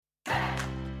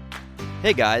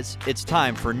Hey guys, it's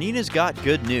time for Nina's Got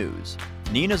Good News.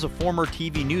 Nina's a former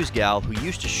TV news gal who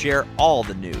used to share all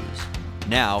the news.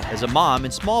 Now, as a mom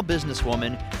and small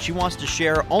businesswoman, she wants to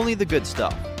share only the good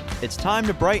stuff. It's time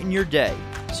to brighten your day.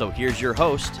 So here's your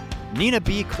host, Nina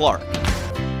B. Clark.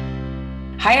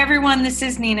 Hi everyone, this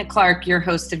is Nina Clark, your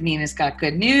host of Nina's Got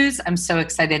Good News. I'm so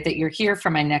excited that you're here for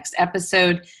my next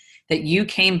episode, that you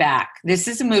came back. This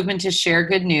is a movement to share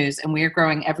good news, and we are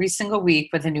growing every single week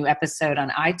with a new episode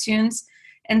on iTunes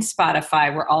and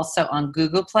Spotify. We're also on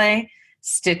Google Play,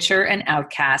 Stitcher, and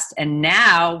Outcast. And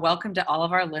now, welcome to all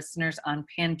of our listeners on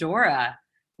Pandora.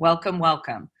 Welcome,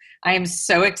 welcome. I am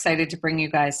so excited to bring you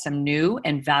guys some new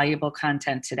and valuable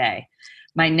content today.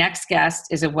 My next guest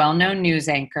is a well-known news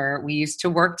anchor. We used to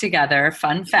work together.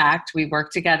 Fun fact, we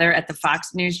worked together at the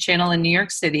Fox News Channel in New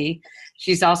York City.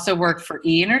 She's also worked for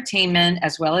E! Entertainment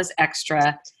as well as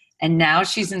Extra. And now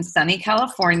she's in sunny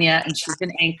California, and she's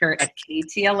an anchor at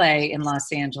KTLA in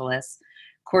Los Angeles.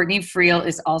 Courtney Friel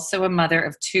is also a mother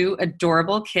of two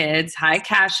adorable kids. Hi,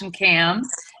 Cash and Cam.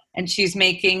 And she's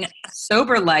making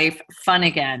sober life fun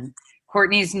again.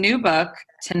 Courtney's new book,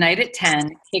 Tonight at 10,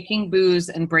 Kicking Booze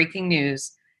and Breaking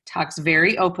News, talks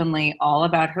very openly all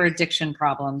about her addiction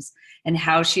problems and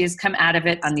how she has come out of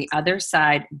it on the other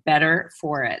side better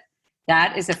for it.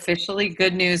 That is officially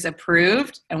good news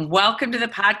approved. And welcome to the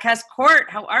podcast, Court.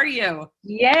 How are you?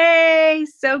 Yay!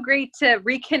 So great to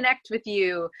reconnect with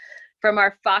you from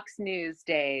our Fox News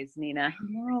days, Nina.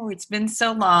 Oh, it's been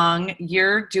so long.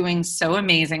 You're doing so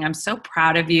amazing. I'm so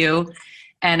proud of you.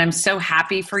 And I'm so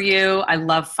happy for you. I've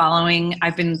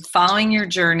been following your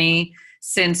journey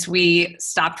since we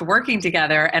stopped working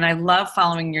together. And I love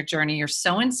following your journey. You're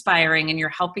so inspiring and you're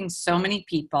helping so many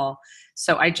people.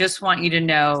 So I just want you to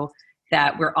know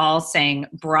that we're all saying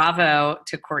bravo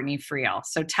to Courtney Friel.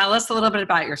 So tell us a little bit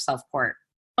about yourself, Court.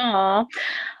 Aw.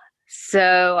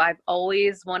 So I've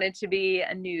always wanted to be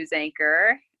a news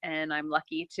anchor, and I'm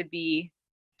lucky to be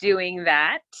doing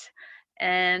that.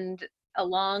 And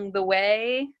along the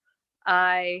way,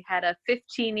 I had a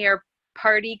 15-year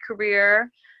party career,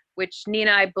 which,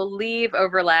 Nina, I believe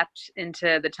overlapped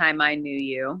into the time I knew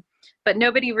you. But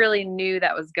nobody really knew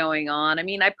that was going on. I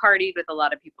mean, I partied with a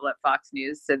lot of people at Fox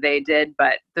News, so they did,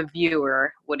 but the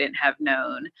viewer wouldn't have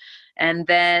known. And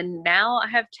then now I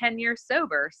have 10 years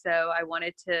sober, so I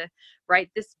wanted to write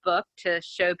this book to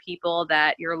show people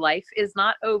that your life is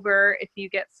not over if you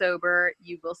get sober.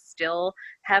 You will still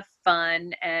have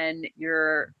fun, and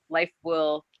your life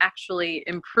will actually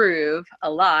improve a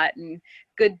lot, and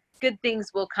good things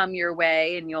will come your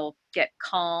way, and you'll get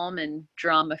calm and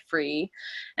drama free.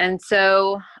 And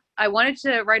so I wanted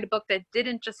to write a book that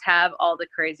didn't just have all the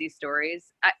crazy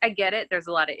stories. I get it. There's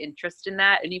a lot of interest in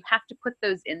that, and you have to put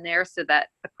those in there so that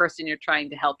the person you're trying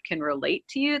to help can relate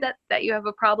to you that you have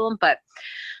a problem. But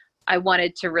I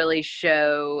wanted to really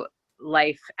show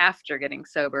life after getting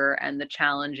sober and the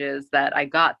challenges that I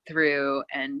got through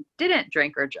and didn't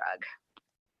drink or drug.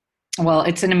 Well,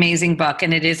 it's an amazing book,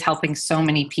 and it is helping so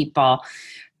many people.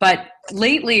 But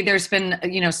lately, there's been,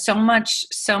 so much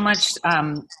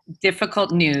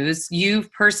difficult news. You've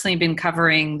personally been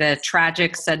covering the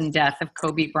tragic sudden death of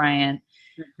Kobe Bryant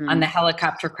on the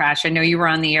helicopter crash. I know you were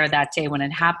on the air that day when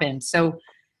it happened. So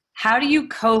how do you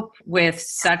cope with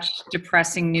such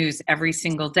depressing news every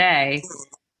single day?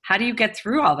 How do you get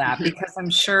through all that? Because I'm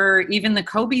sure even the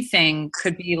Kobe thing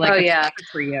could be like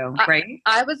for you, right?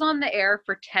 I was on the air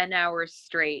for 10 hours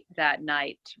straight that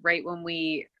night. Right when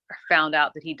we found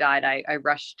out that he died, I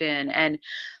rushed in. And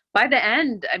by the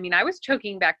end, I mean, I was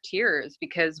choking back tears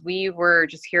because we were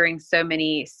just hearing so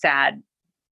many sad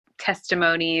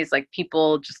testimonies, like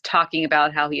people just talking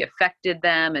about how he affected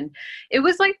them. And it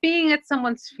was like being at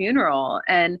someone's funeral.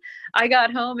 And I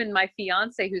got home, and my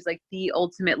fiance, who's like the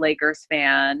ultimate Lakers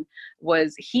fan,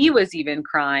 was even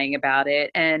crying about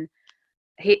it. And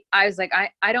I was like,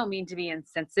 I don't mean to be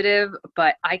insensitive,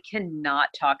 but I cannot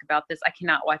talk about this. I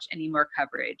cannot watch any more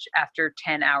coverage after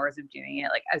 10 hours of doing it.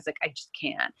 Like, I was like, I just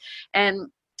can't. And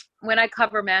when I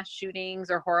cover mass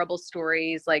shootings or horrible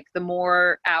stories, like the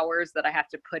more hours that I have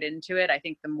to put into it, I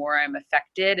think the more I'm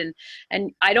affected,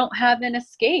 and I don't have an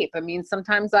escape. I mean,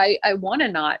 sometimes I want to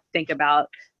not think about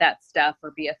that stuff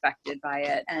or be affected by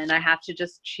it. And I have to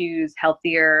just choose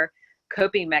healthier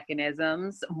coping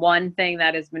mechanisms. One thing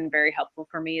that has been very helpful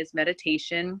for me is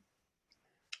meditation.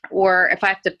 Or if I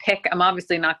have to pick, I'm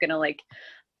obviously not going to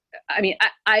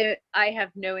I have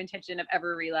no intention of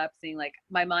ever relapsing. Like,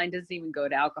 my mind doesn't even go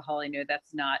to alcohol. I know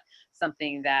that's not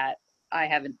something that I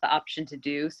haven't the option to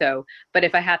do. So, but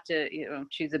if I have to,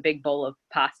 choose a big bowl of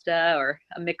pasta or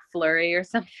a McFlurry or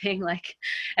something,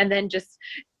 and then just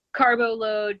carbo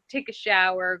load, take a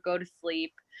shower, go to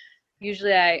sleep,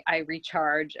 Usually I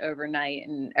recharge overnight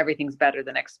and everything's better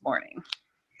the next morning.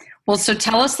 Well, so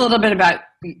tell us a little bit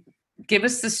give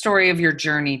us the story of your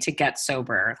journey to get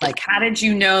sober. Like, how did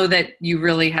you know that you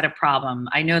really had a problem?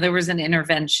 I know there was an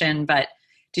intervention, but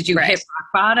did you hit rock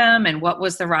bottom, and what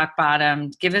was the rock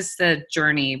bottom? Give us the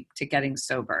journey to getting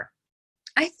sober.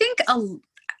 I think,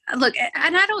 look,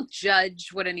 and I don't judge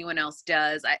what anyone else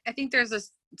does. I think there's a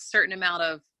certain amount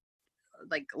of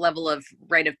like level of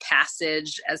rite of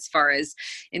passage as far as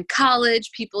in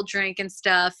college, people drink and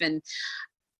stuff. And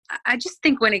I just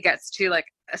think when it gets to like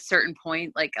a certain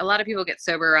point, like a lot of people get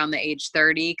sober around the age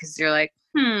 30 because you're like,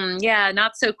 yeah,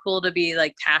 not so cool to be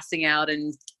like passing out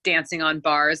and dancing on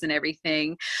bars and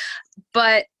everything.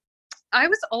 But I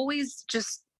was always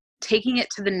just taking it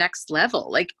to the next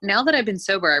level. Like now that I've been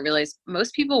sober, I realize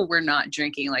most people were not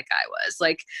drinking like I was.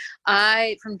 Like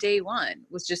I, from day one,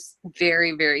 was just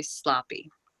very, very sloppy.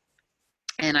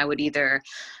 And I would either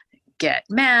get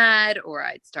mad, or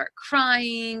I'd start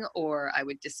crying, or I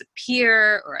would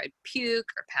disappear, or I'd puke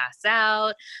or pass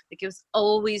out. Like it was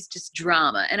always just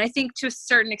drama. And I think to a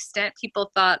certain extent,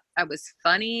 people thought I was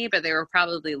funny, but they were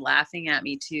probably laughing at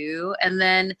me too. And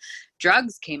then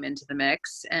drugs came into the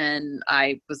mix, and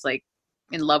I was like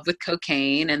in love with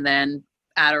cocaine, and then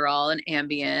Adderall and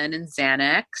Ambien and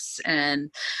Xanax. And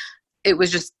it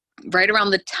was just right around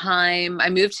the time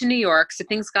I moved to New York. So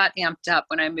things got amped up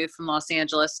when I moved from Los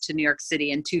Angeles to New York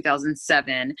City in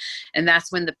 2007. And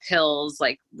that's when the pills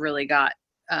like really got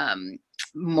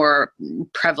more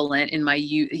prevalent in my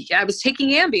youth. I was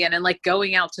taking Ambien and like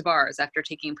going out to bars after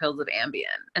taking pills of Ambien.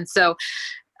 And so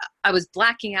I was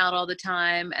blacking out all the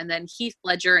time. And then Heath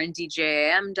Ledger and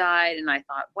DJM died. And I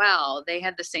thought, wow, they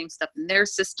had the same stuff in their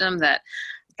system that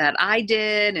I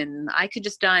did, and I could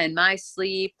just die in my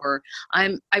sleep. Or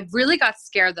I really got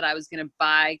scared that I was going to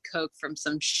buy coke from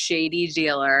some shady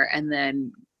dealer and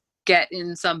then get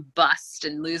in some bust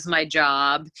and lose my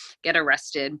job, get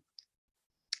arrested.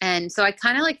 And so I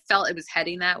kind of like felt it was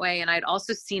heading that way. And I'd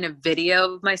also seen a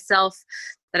video of myself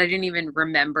that I didn't even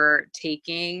remember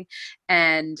taking.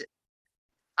 And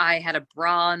I had a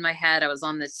bra on my head. I was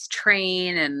on this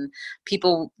train, and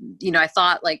people, I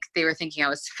thought like they were thinking I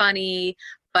was funny.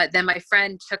 But then my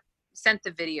friend sent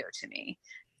the video to me,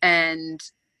 and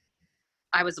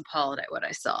I was appalled at what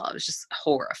I saw. I was just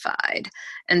horrified.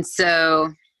 And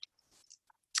so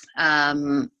I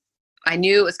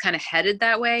knew it was kind of headed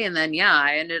that way. And then,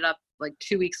 I ended up like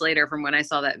 2 weeks later from when I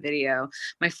saw that video.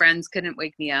 My friends couldn't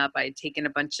wake me up. I had taken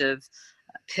a bunch of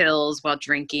pills while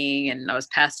drinking, and I was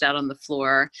passed out on the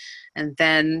floor. And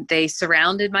then they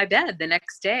surrounded my bed the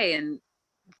next day and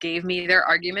gave me their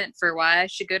argument for why I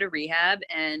should go to rehab.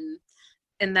 And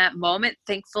in that moment,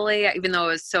 thankfully, even though I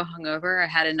was so hungover, I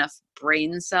had enough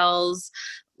brain cells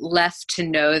left to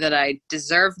know that I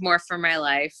deserved more for my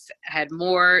life, I had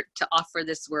more to offer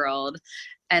this world.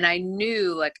 And I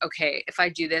knew like, okay, if I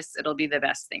do this, it'll be the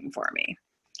best thing for me.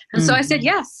 And so I said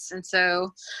yes. And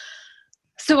so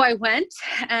I went,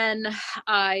 and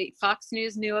Fox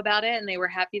News knew about it, and they were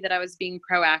happy that I was being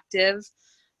proactive.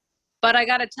 But I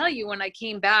got to tell you, when I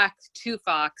came back to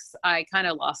Fox, I kind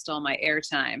of lost all my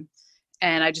airtime,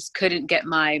 and I just could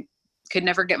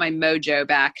never get my mojo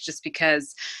back, just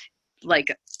because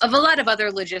like of a lot of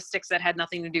other logistics that had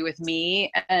nothing to do with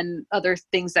me, and other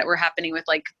things that were happening with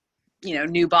like,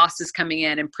 new bosses coming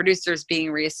in and producers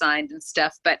being reassigned and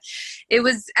stuff. But it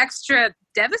was extra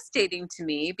devastating to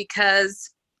me because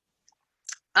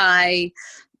I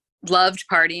loved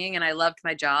partying and I loved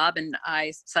my job, and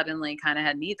I suddenly kind of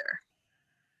had neither.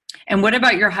 And what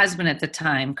about your husband at the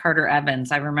time, Carter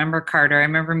Evans? I remember Carter. I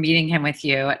remember meeting him with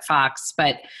you at Fox,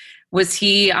 but was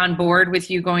he on board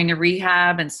with you going to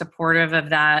rehab and supportive of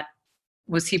that?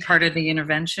 Was he part of the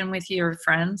intervention with your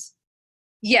friends?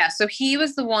 Yeah. So he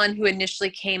was the one who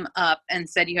initially came up and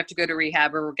said, you have to go to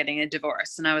rehab or we're getting a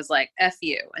divorce. And I was like, F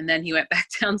you. And then he went back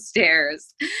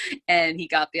downstairs and he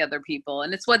got the other people.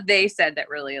 And it's what they said that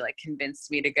really like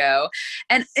convinced me to go.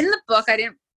 And in the book, I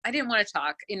didn't want to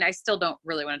talk, and I still don't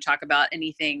really want to talk about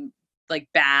anything like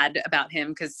bad about him,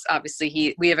 because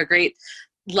obviously we have a great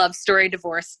love story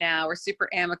divorce now. We're super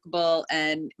amicable,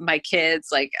 and my kids,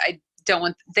 like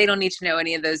they don't need to know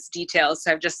any of those details.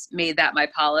 So I've just made that my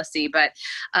policy. But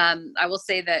I will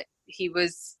say that he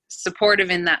was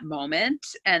supportive in that moment.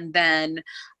 And then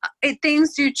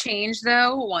things do change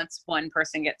though, once one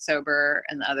person gets sober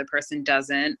and the other person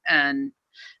doesn't. And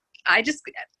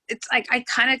it's like I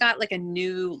kind of got like a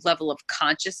new level of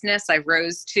consciousness. I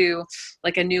rose to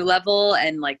like a new level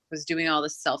and like was doing all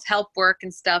this self-help work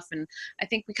and stuff. And I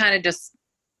think we kind of just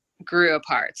grew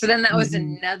apart. So then that was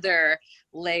Mhm. another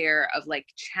layer of like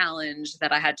challenge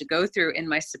that I had to go through in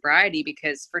my sobriety,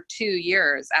 because for 2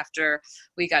 years after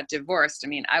we got divorced, I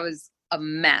mean, I was a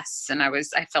mess, and I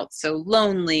felt so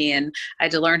lonely, and I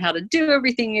had to learn how to do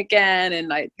everything again.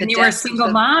 And the And you were a death of single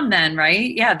the, mom then,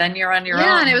 right? Yeah, then you're on your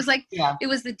yeah. And it own. was like, Yeah. it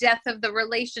was the death of the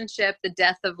relationship, the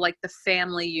death of like the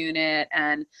family unit.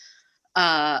 And,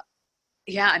 uh,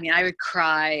 yeah, I mean, I would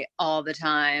cry all the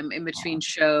time in between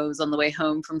shows, on the way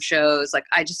home from shows. Like,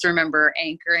 I just remember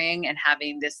anchoring and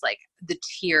having this, like, the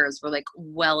tears were like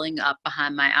welling up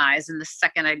behind my eyes. And the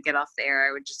second I'd get off the air,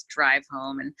 I would just drive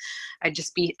home, and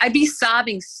I'd be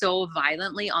sobbing so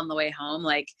violently on the way home,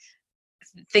 like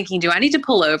thinking, do I need to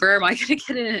pull over? Am I going to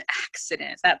get in an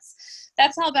accident? That's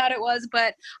how bad it was.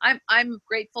 But I'm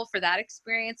grateful for that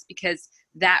experience, because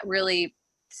that really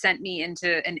sent me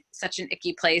into such an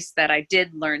icky place that I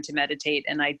did learn to meditate,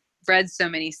 and I read so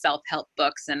many self-help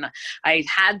books, and I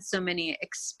had so many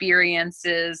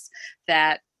experiences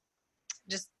that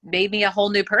just made me a whole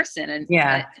new person.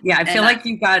 Yeah. Yeah. I feel and I, like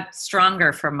you got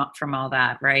stronger from all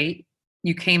that, right?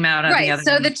 You came out on the right. other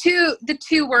So end. the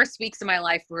two worst weeks of my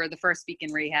life were the first week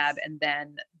in rehab, and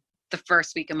then the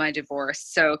first week of my divorce.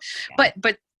 So, Yeah.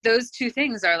 but those two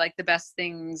things are like the best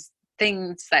things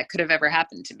that could have ever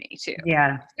happened to me too.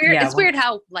 Yeah. Weird. Yeah. It's weird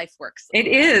how life works. It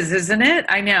is, isn't it?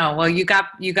 I know. Well, you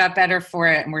got better for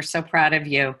it, and we're so proud of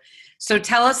you. So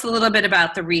tell us a little bit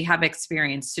about the rehab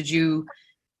experience. Do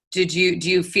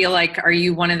you feel like, are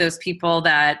you one of those people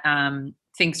that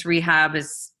thinks rehab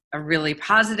is a really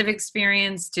positive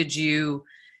experience? Did you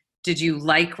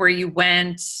like where you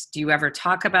went? Do you ever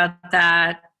talk about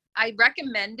that? I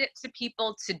recommend it to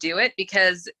people to do it,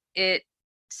 because it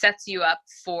sets you up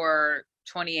for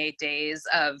 28 days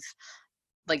of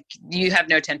like, you have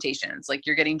no temptations. Like,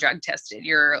 you're getting drug tested.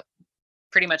 You're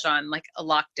pretty much on like a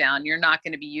lockdown. You're not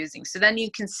going to be using. So then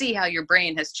you can see how your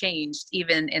brain has changed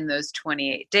even in those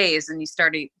 28 days. And you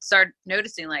start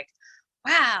noticing like,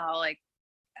 wow, like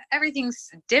everything's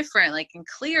different, like, and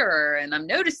clearer, and I'm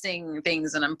noticing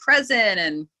things, and I'm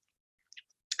present.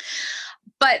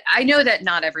 But I know that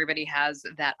not everybody has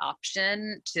that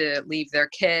option to leave their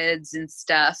kids and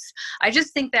stuff. I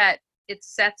just think that it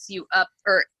sets you up,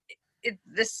 or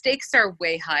the stakes are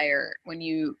way higher when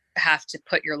you have to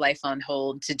put your life on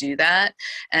hold to do that.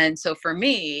 And so for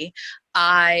me,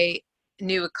 I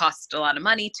knew it cost a lot of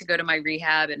money to go to my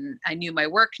rehab, and I knew my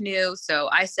work knew. So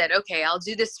I said, okay, I'll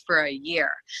do this for a year.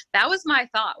 That was my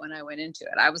thought when I went into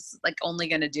it. I was like only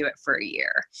going to do it for a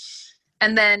year.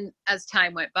 And then as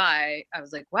time went by, I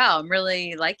was like, wow, I'm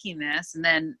really liking this. And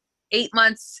then 8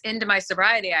 months into my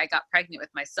sobriety, I got pregnant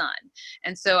with my son.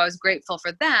 And so I was grateful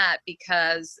for that,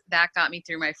 because that got me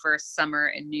through my first summer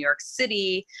in New York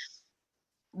City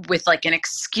with like an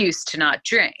excuse to not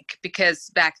drink.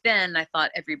 Because back then I thought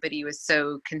everybody was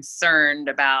so concerned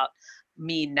about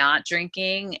me not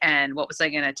drinking, and what was I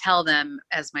going to tell them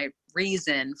as my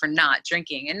reason for not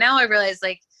drinking. And now I realize,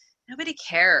 like, nobody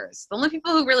cares. The only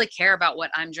people who really care about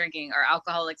what I'm drinking are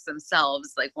alcoholics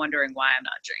themselves, like wondering why I'm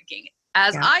not drinking,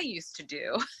 as Yeah. I used to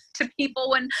do to people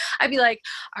when I'd be like,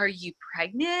 are you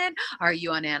pregnant? Are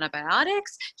you on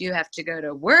antibiotics? Do you have to go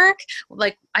to work?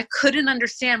 Like, I couldn't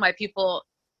understand why people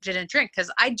didn't drink, because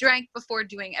I drank before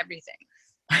doing everything.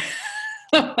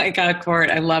 Oh my God, Court,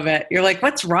 I love it. You're like,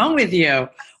 what's wrong with you?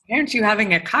 Why aren't you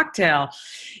having a cocktail?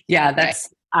 Yeah, that's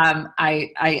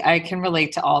I can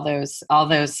relate to all those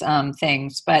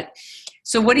things. But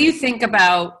so what do you think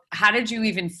about, how did you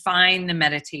even find the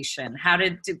meditation?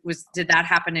 Did that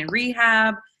happen in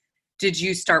rehab? Did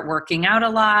you start working out a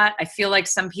lot? I feel like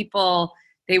some people,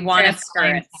 they want to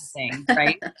find something,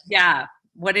 right? Yeah.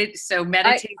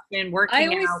 Meditation,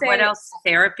 working out, what else?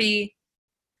 Therapy?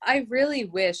 I really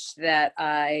wish that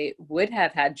I would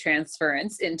have had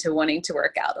transference into wanting to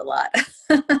work out a lot.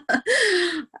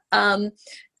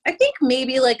 I think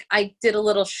maybe like I did a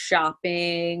little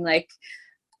shopping, like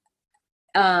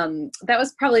that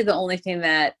was probably the only thing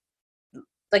that,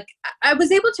 like, I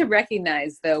was able to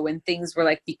recognize though when things were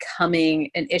like becoming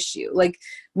an issue. Like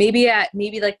maybe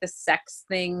like the sex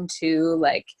thing too.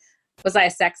 Like, was I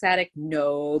a sex addict?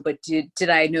 No, but did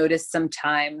I notice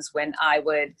sometimes when I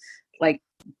would like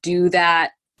do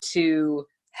that to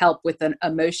help with an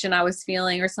emotion I was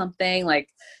feeling or something? Like,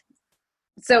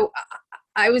 so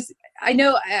I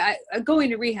know going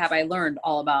to rehab, I learned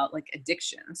all about like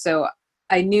addiction. So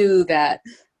I knew that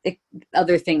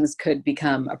other things could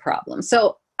become a problem.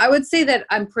 So I would say that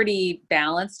I'm pretty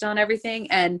balanced on everything.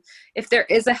 And if there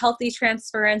is a healthy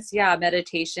transference, yeah,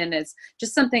 meditation is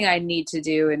just something I need to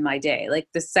do in my day. Like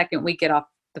the second we get off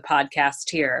the podcast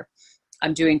here,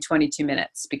 I'm doing 22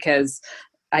 minutes because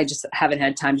I just haven't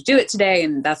had time to do it today.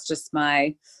 And that's just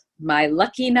my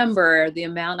lucky number, the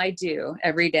amount I do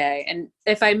every day. And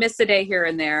if I miss a day here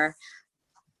and there,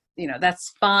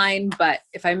 that's fine. But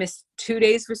if I miss 2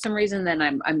 days for some reason, then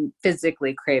I'm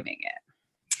physically craving it.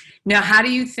 Now, how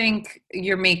do you think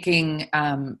you're making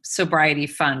sobriety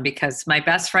fun? Because my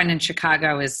best friend in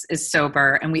Chicago is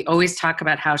sober, and we always talk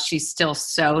about how she's still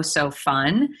so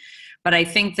fun. But I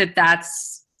think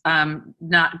that's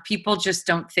not, people just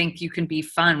don't think you can be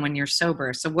fun when you're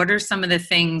sober. So what are some of the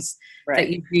things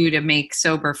that you do to make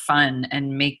sober fun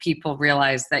and make people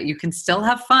realize that you can still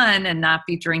have fun and not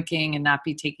be drinking and not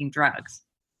be taking drugs?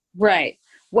 Right.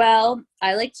 Well,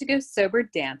 I like to go sober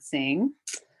dancing.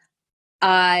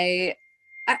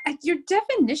 Your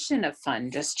definition of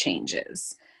fun just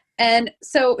changes. And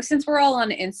so since we're all on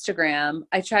Instagram,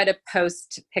 I try to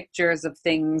post pictures of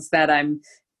things that I'm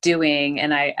doing.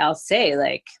 And I'll say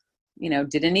like,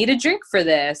 didn't need a drink for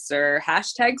this, or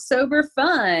hashtag sober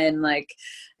fun. Like,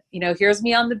 here's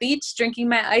me on the beach drinking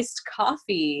my iced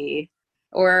coffee,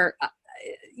 or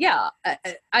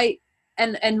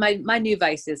And my new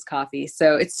vice is coffee.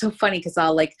 So it's so funny because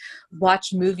I'll like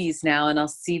watch movies now and I'll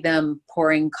see them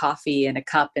pouring coffee in a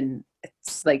cup, and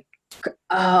it's like,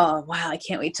 oh wow, I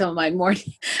can't wait till my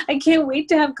morning. I can't wait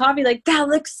to have coffee. Like, that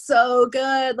looks so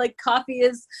good. Like, coffee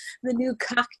is the new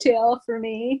cocktail for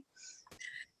me.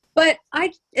 But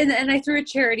I threw a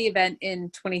charity event in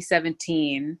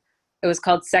 2017. It was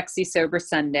called Sexy Sober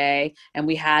Sunday, and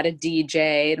we had a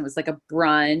DJ, and it was like a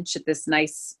brunch at this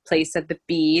nice place at the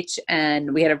beach,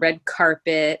 and we had a red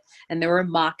carpet, and there were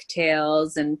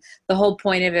mocktails, and the whole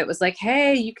point of it was like,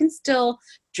 hey, you can still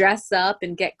dress up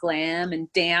and get glam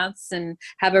and dance and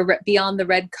be on the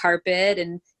red carpet,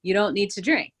 and you don't need to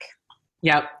drink.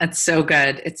 Yep, that's so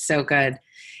good. It's so good.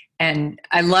 And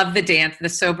I love the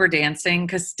sober dancing,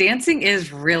 because dancing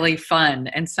is really fun.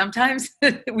 And sometimes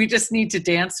we just need to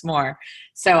dance more.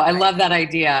 So I love that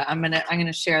idea. I'm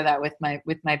gonna share that with my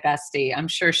bestie. I'm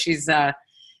sure she's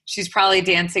probably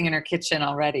dancing in her kitchen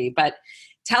already. But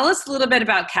tell us a little bit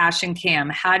about Cash and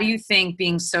Cam. How do you think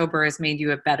being sober has made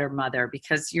you a better mother?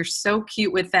 Because you're so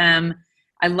cute with them.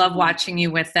 I love watching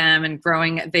you with them and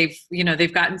growing.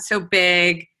 They've gotten so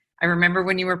big. I remember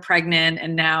when you were pregnant,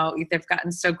 and now they've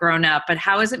gotten so grown up. But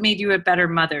how has it made you a better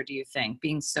mother, do you think,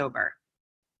 being sober?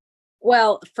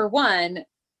 Well, for one,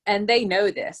 and they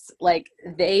know this, like,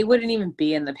 they wouldn't even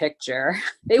be in the picture.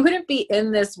 They wouldn't be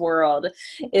in this world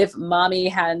if mommy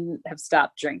hadn't have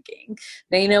stopped drinking.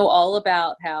 They know all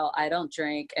about how I don't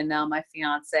drink. And now my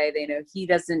fiance, they know he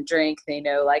doesn't drink. They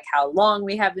know like how long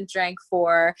we haven't drank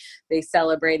for. They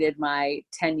celebrated my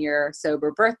 10-year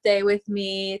sober birthday with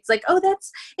me. It's like, oh,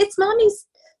 it's mommy's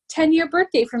 10-year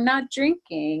birthday from not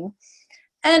drinking.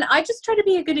 And I just try to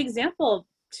be a good example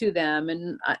to them,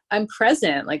 and I'm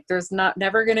present. Like, there's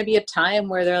never going to be a time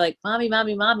where they're like, mommy,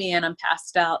 mommy, mommy, and I'm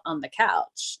passed out on the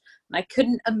couch. And I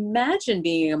couldn't imagine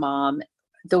being a mom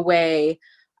the way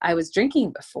I was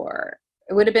drinking before.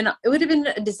 It would have been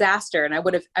a disaster, and I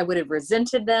would have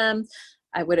resented them.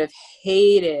 I would have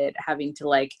hated having to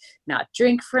like not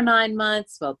drink for 9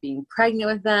 months while being pregnant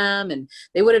with them. And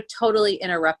they would have totally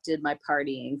interrupted my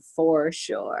partying for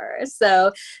sure.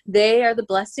 So they are the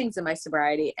blessings of my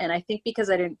sobriety. And I think because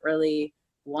I didn't really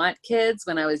want kids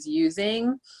when I was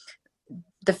using,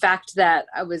 the fact that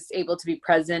I was able to be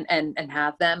present and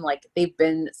have them, like, they've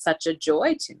been such a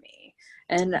joy to me.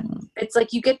 And it's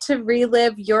like you get to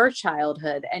relive your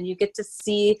childhood, and you get to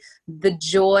see the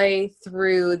joy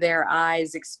through their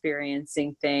eyes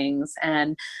experiencing things.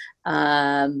 And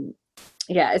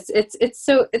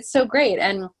it's so great.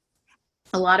 And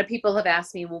a lot of people have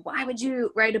asked me, well, why would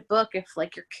you write a book if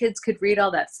like your kids could read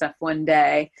all that stuff one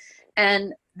day?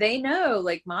 And they know,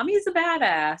 like, mommy's a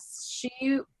badass.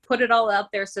 She put it all out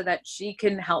there so that she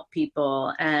can help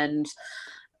people, and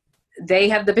they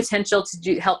have the potential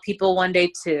to help people one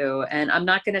day too. And I'm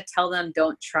not going to tell them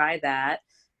don't try that,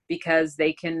 because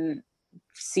they can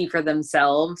see for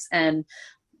themselves. And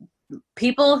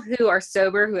people who are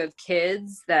sober, who have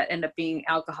kids that end up being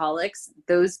alcoholics,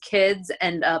 those kids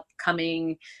end up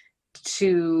coming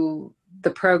to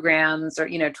the programs, or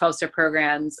 12-step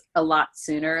programs, a lot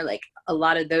sooner. Like, a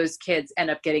lot of those kids end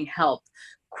up getting help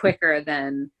quicker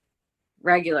than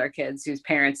regular kids whose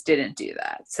parents didn't do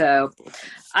that. So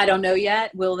I don't know yet.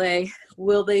 Will they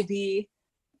be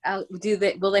out?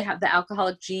 Will they have the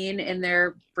alcoholic gene in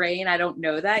their brain? I don't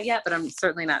know that yet, but I'm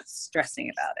certainly not stressing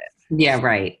about it. Yeah,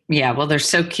 right. Yeah. Well, they're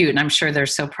so cute, and I'm sure they're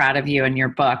so proud of you and your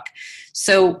book.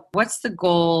 So what's the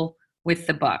goal with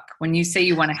the book? When you say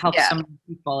you want to help so many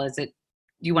people, is it,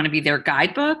 you want to be their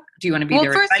guidebook? Do you want to be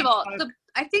their first advice of all, book?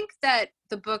 I think that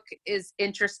the book is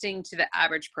interesting to the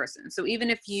average person. So even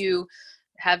if you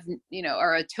have,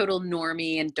 are a total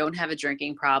normie and don't have a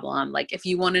drinking problem, like if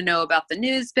you want to know about the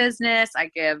news business, I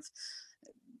give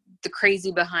the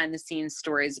crazy behind the scenes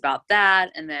stories about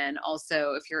that. And then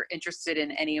also if you're interested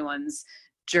in anyone's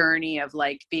journey of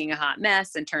like being a hot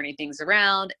mess and turning things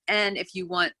around, and if you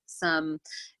want some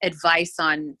advice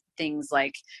on things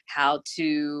like how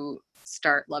to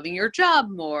start loving your job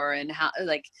more, and how,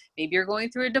 like, maybe you're going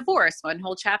through a divorce, one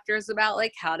whole chapter is about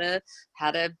like how to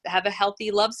have a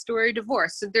healthy love story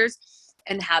divorce. So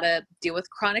and how to deal with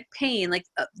chronic pain. Like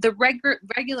the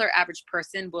regular average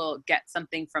person will get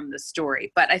something from the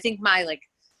story. But I think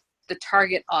the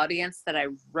target audience that I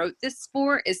wrote this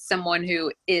for is someone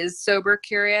who is sober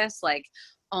curious. Like,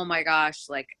 oh my gosh,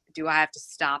 like, do I have to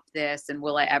stop this? And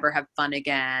will I ever have fun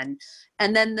again?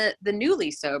 And then the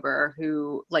newly sober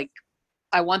who, like,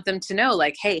 I want them to know,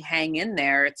 like, hey, hang in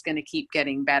there. It's going to keep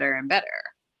getting better and better.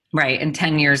 Right. And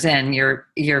 10 years in,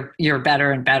 you're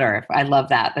better and better. I love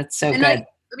that. That's so good. I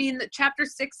mean, chapter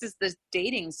 6 is the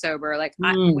dating sober. Like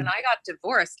when I got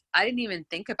divorced, I didn't even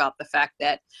think about the fact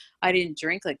that I didn't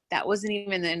drink. Like that wasn't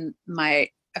even in my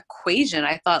equation.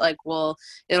 I thought like, well,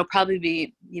 it'll probably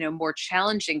be, more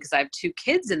challenging because I have 2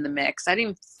 kids in the mix. I didn't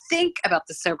even think about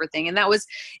the sober thing. And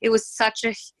it was such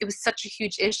a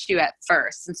huge issue at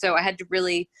first. And so I had to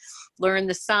really learn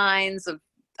the signs of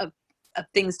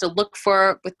things to look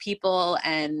for with people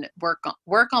and work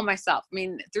on myself. I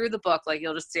mean, through the book, like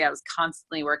you'll just see I was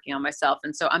constantly working on myself.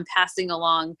 And so I'm passing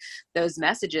along those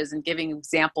messages and giving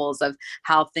examples of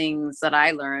how things that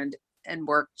I learned and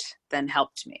worked then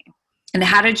helped me. And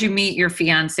how did you meet your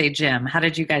fiance, Jim? How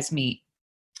did you guys meet?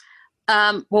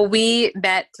 Well, we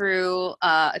met through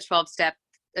a 12-step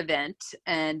event,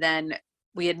 and then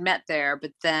we had met there,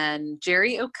 but then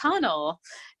Jerry O'Connell,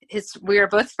 we were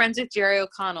both friends with Jerry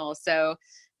O'Connell. So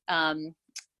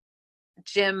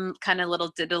Jim kind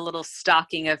of did a little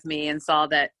stalking of me and saw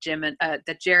that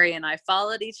that Jerry and I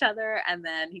followed each other. And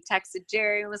then he texted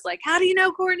Jerry and was like, how do you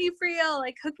know Courtney Friel?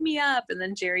 Like, hook me up. And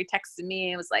then Jerry texted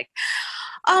me and was like,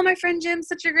 oh, my friend Jim's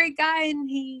such a great guy. And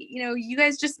he, you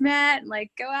guys just met, and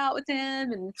like, go out with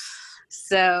him. And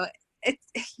so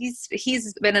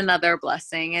he's been another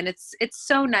blessing. And it's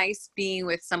so nice being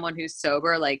with someone who's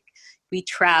sober. Like, we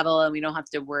travel and we don't have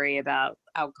to worry about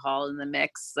alcohol in the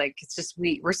mix. Like, it's just,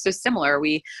 we're so similar.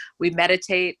 We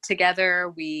meditate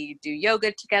together. We do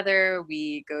yoga together.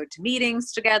 We go to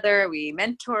meetings together. We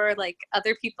mentor like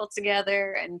other people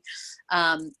together. And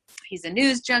he's a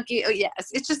news junkie. Oh yes.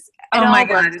 It's just, oh my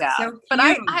God. It's so cute. But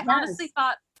I honestly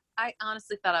thought I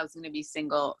was going to be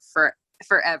single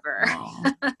forever.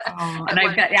 And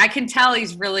I can tell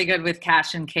he's really good with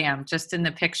Cash and Cam. Just in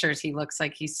the pictures, he looks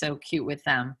like he's so cute with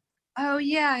them. Oh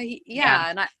yeah. Yeah.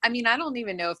 And I mean, I don't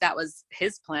even know if that was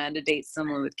his plan to date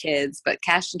someone with kids, but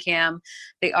Cash and Cam,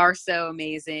 they are so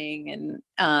amazing,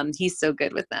 and he's so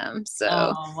good with them.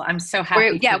 So I'm so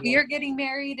happy. We are getting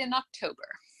married in October.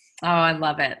 Oh, I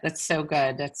love it. That's so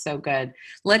good. That's so good.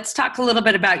 Let's talk a little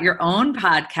bit about your own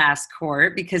podcast,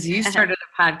 Court, because you started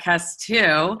a podcast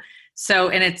too. So,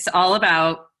 and it's all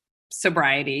about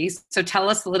sobriety. So tell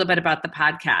us a little bit about the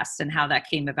podcast and how that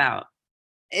came about.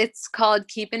 It's called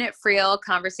Keeping It Friel,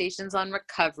 Conversations on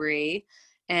Recovery.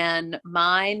 And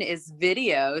mine is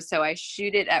video. So I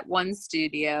shoot it at one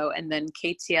studio, and then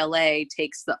KTLA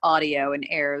takes the audio and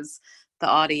airs the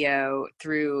audio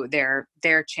through their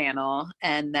channel.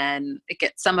 And then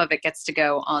some of it gets to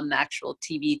go on the actual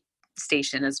TV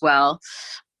station as well.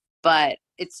 But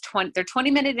they're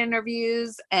 20-minute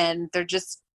interviews, and they're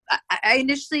just, I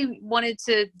initially wanted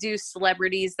to do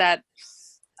celebrities that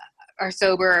are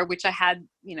sober, which I had,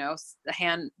 a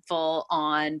handful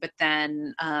on, but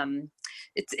then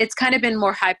it's kind of been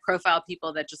more high profile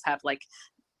people that just have like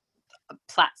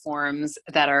platforms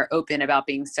that are open about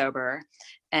being sober.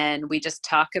 And we just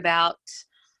talk about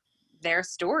their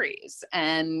stories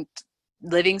and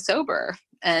living sober.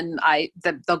 And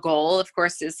the goal, of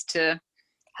course, is to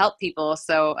help people.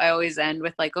 So I always end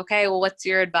with like, okay, well, what's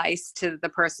your advice to the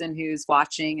person who's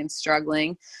watching and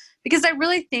struggling? Because I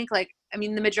really think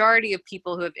the majority of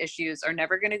people who have issues are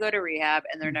never going to go to rehab,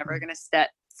 and they're never going to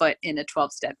set foot in a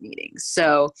 12-step meeting.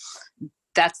 So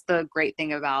that's the great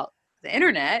thing about the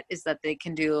internet, is that they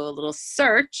can do a little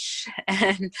search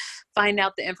and find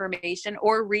out the information,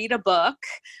 or read a book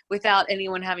without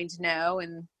anyone having to know,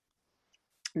 and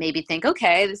maybe think,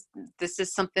 okay, this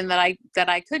is something that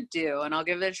I could do, and I'll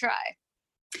give it a try.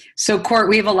 So Court,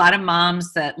 we have a lot of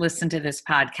moms that listen to this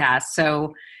podcast.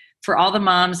 So for all the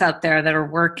moms out there that are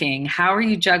working, how are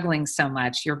you juggling so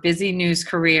much? Your busy news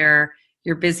career,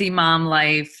 your busy mom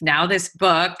life, now this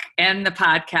book and the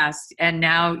podcast, and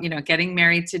now, getting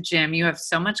married to Jim. You have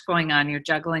so much going on. You're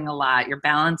juggling a lot. You're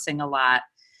balancing a lot.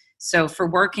 So for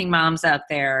working moms out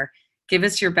there, give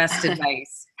us your best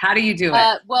advice. How do you do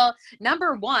it? Well, the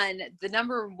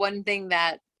number one thing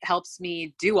that helps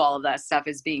me do all of that stuff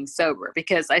is being sober,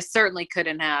 because I certainly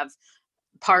couldn't have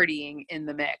partying in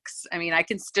the mix. I mean, I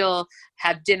can still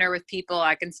have dinner with people.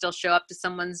 I can still show up to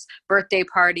someone's birthday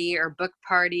party or book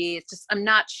party. It's just, I'm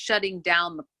not shutting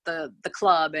down the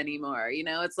club anymore.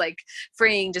 It's like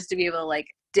freeing just to be able to like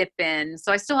dip in.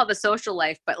 So I still have a social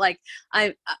life, but like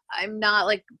I'm not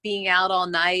like being out all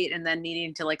night and then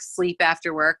needing to like sleep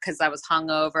after work because I was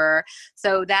hungover.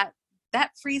 So that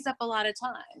frees up a lot of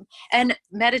time. And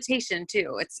meditation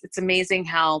too. It's amazing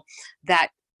how that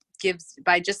gives,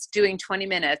 by just doing 20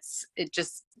 minutes, it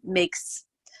just makes,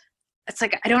 it's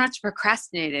like I don't have to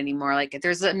procrastinate anymore. Like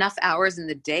there's enough hours in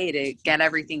the day to get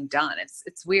everything done.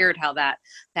 It's weird how that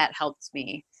helps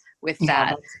me with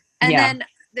that. And then,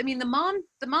 I mean, the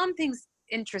mom thing's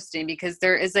interesting because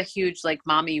there is a huge like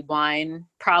mommy wine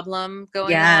problem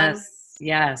going on.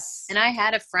 Yes. And I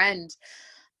had a friend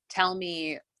tell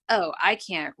me, oh, I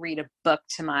can't read a book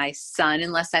to my son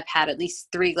unless I've had at least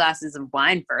 3 glasses of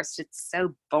wine first. It's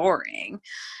so boring.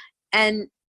 And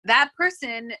that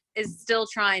person is still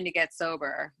trying to get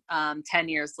sober 10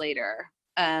 years later.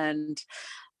 And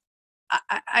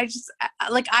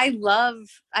I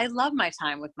love my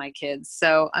time with my kids.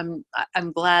 So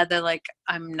I'm glad that like,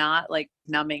 I'm not like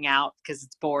numbing out because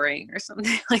it's boring or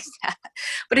something like that.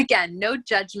 But again, no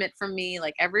judgment from me.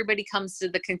 Like everybody comes to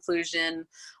the conclusion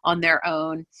on their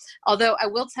own. Although I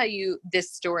will tell you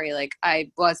this story. Like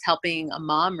I was helping a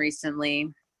mom recently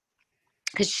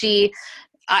because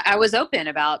I was open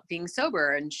about being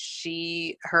sober, and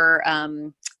her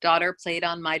daughter played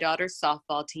on my daughter's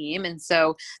softball team. And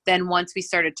so then once we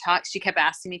started talking, she kept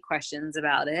asking me questions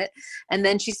about it. And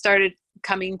then she started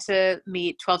coming to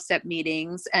meet 12-step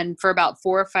meetings. And for about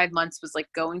 4 or 5 months was like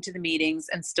going to the meetings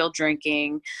and still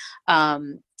drinking.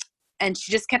 And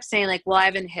she just kept saying like, well, I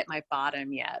haven't hit my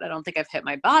bottom yet. I don't think I've hit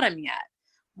my bottom yet.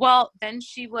 Well, then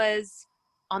she was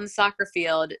on the soccer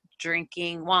field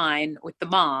drinking wine with the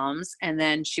moms. And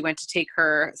then she went to take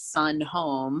her son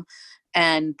home,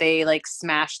 and they like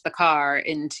smashed the car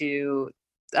into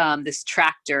this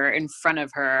tractor in front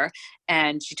of her,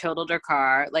 and she totaled her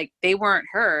car. Like they weren't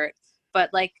hurt, but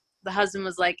like the husband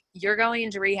was like, you're going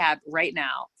into rehab right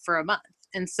now for a month.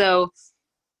 And so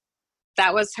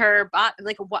that was her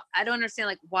like, what, I don't understand,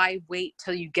 like why wait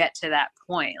till you get to that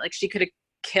point? Like she could have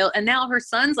killed. And now her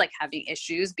son's like having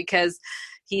issues because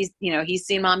he's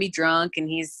seen mommy drunk, and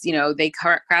they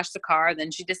crashed the car.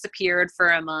 Then she disappeared for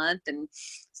a month. And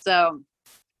so,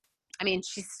 I mean,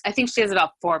 I think she has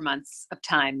about 4 months of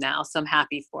time now. So I'm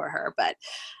happy for her, but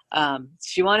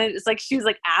she was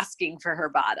like asking for her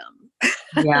bottom.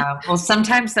 Yeah. Well,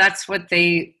 sometimes that's what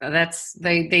they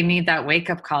need, that wake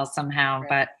up call somehow. Right.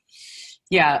 But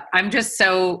yeah, I'm just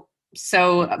so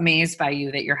amazed by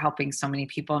you that you're helping so many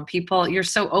people, and you're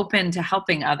so open to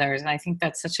helping others. And I think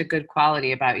that's such a good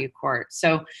quality about you, Court.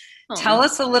 So tell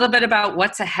us a little bit about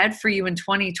what's ahead for you in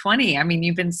 2020. I mean,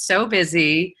 you've been so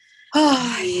busy.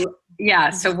 Yeah.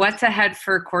 So what's ahead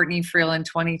for Courtney Friel in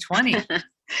 2020?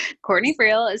 Courtney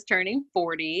Friel is turning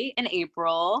 40 in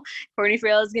April. Courtney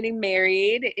Friel is getting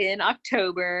married in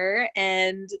October.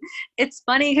 And it's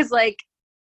funny because like,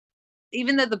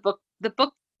 even though the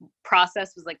book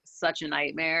process was like such a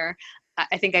nightmare,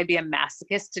 I think I'd be a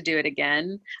masochist to do it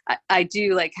again. I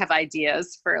do like have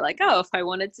ideas for like, oh, if I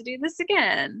wanted to do this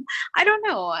again, I don't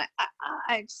know.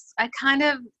 I'm kind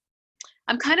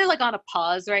of like on a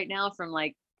pause right now from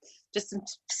like just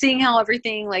seeing how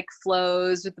everything like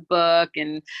flows with the book.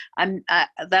 And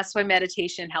that's why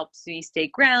meditation helps me stay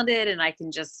grounded, and I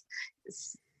can just,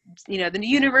 the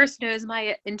universe knows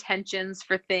my intentions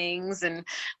for things, and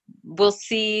we'll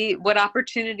see what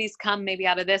opportunities come maybe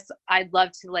out of this. I'd love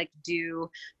to like do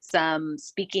some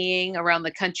speaking around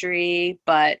the country,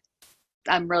 but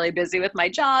I'm really busy with my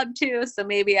job too. So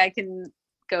maybe I can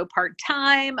go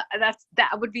part-time.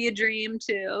 That would be a dream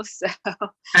too. So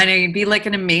I know you'd be like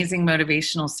an amazing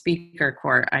motivational speaker,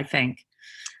 Court, I think.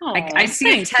 I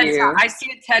see a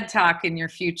TED Talk in your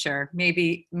future.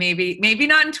 Maybe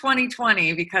not in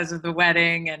 2020 because of the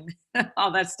wedding and all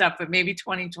that stuff, but maybe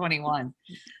 2021.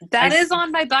 That is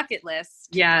on my bucket list.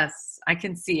 Yes, I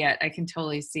can see it. I can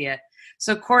totally see it.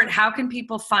 So Court, how can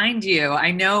people find you?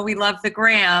 I know we love the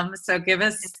gram, so give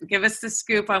us the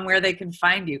scoop on where they can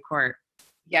find you, Court.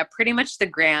 Yeah, pretty much the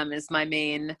gram is my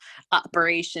main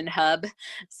operation hub.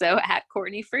 So at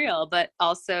Courtney Friel, but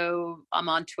also I'm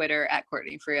on Twitter at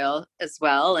Courtney Friel as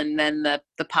well. And then the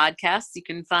podcast you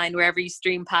can find wherever you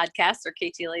stream podcasts or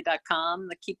ktla.com,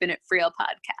 the Keeping It Friel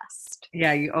podcast.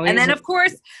 Yeah, you always. And then of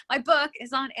course my book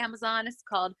is on Amazon. It's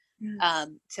called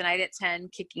Tonight at 10,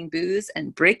 Kicking Booze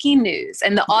and Breaking News.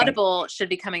 And the Audible should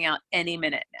be coming out any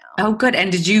minute now. Oh, good.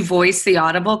 And did you voice the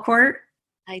Audible, Court?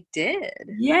 I did.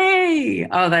 Yay.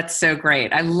 Oh, that's so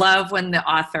great. I love when the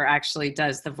author actually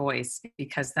does the voice,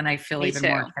 because then I feel even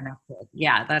more connected.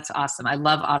 Yeah, that's awesome. I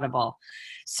love Audible.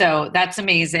 So that's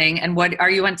amazing. And what, are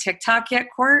you on TikTok yet,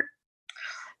 Court?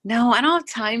 No, I don't have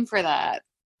time for that.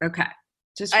 Okay.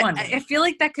 Just one. I feel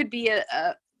like that could be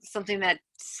a something that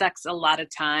sucks a lot of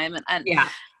time. And yeah.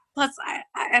 Plus,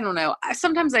 I don't know.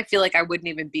 Sometimes I feel like I wouldn't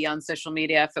even be on social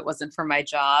media if it wasn't for my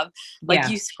job. Like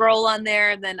you scroll on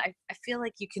there, then I feel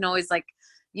like you can always like,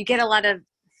 you get a lot of,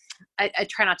 I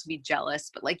try not to be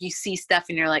jealous, but like you see stuff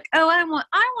and you're like, oh,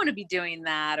 I want to be doing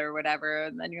that or whatever.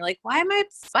 And then you're like, why am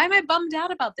I bummed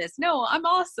out about this? No, I'm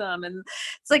awesome. And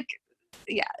it's like,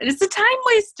 yeah, it's a time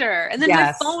waster. And then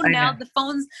my phone now, the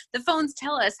phones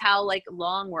tell us how like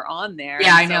long we're on there.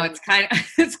 Yeah, I know.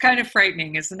 It's kind of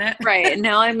frightening, isn't it? Right. And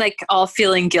now I'm like all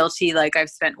feeling guilty, like I've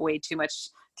spent way too much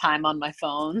time on my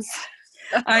phones.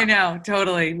 I know,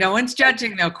 totally. No one's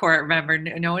judging though, Court. Remember,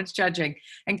 no one's judging.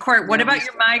 And Court, what about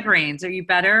your migraines? Are you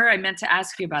better? I meant to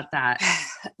ask you about that.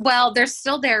 Well, they're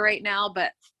still there right now,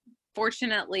 but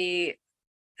fortunately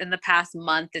in the past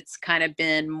month, it's kind of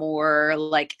been more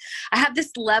like I have this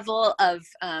level of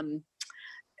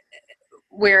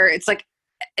where it's like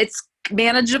it's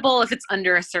manageable if it's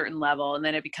under a certain level, and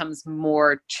then it becomes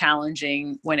more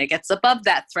challenging when it gets above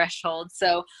that threshold.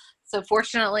 So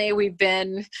fortunately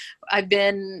I've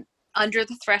been under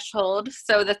the threshold,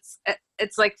 so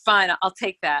it's like fine, I'll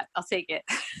take that. I'll take it.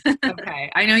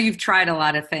 Okay. I know you've tried a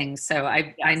lot of things, so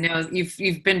I know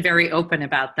you've been very open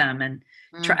about them, and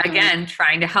again,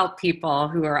 trying to help people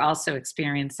who are also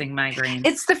experiencing migraines.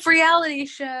 It's the Friality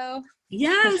Show.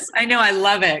 Yes, I know. I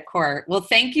love it, Court. Well,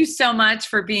 thank you so much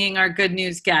for being our Good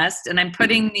News guest. And I'm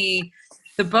putting the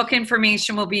book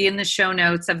information will be in the show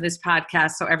notes of this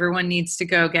podcast. So everyone needs to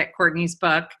go get Courtney's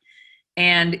book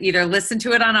and either listen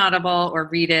to it on Audible or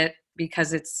read it,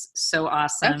 because it's so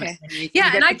awesome. Okay.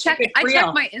 Yeah. And I check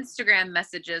my Instagram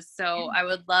messages. So I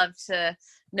would love to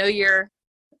know your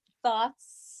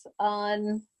thoughts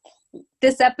on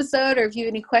this episode, or if you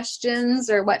have any questions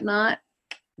or whatnot.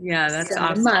 Yeah, that's Send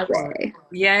awesome. My way.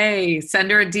 Yay. Send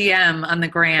her a DM on the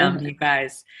gram, you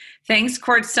guys. Thanks,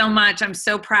 Court, so much. I'm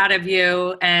so proud of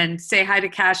you. And say hi to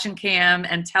Cash and Cam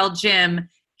and tell Jim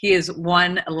he is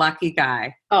one lucky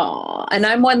guy. Oh, and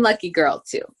I'm one lucky girl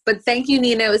too. But thank you,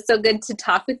 Nina. It was so good to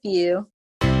talk with you.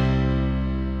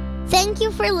 Thank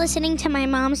you for listening to my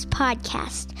mom's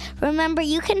podcast. Remember,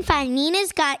 you can find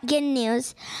Nina's Got Good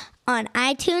News on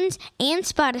iTunes and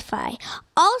Spotify,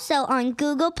 also on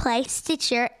Google Play,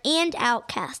 Stitcher, and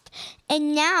Outcast.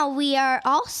 And now we are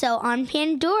also on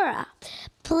Pandora.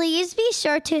 Please be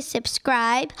sure to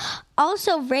subscribe.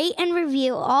 Also, rate and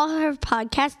review all her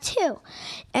podcasts too.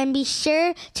 And be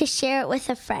sure to share it with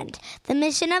a friend. The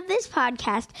mission of this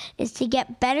podcast is to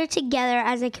get better together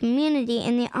as a community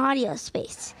in the audio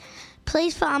space.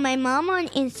 Please follow my mom on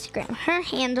Instagram. Her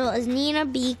handle is Nina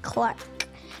B. Clark.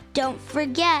 Don't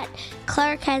forget,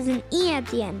 Clark has an E at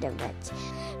the end of it.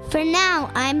 For now,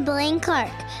 I'm Blaine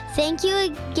Clark. Thank you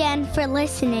again for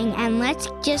listening, and let's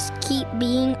just keep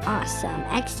being awesome.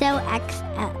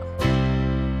 XOXO.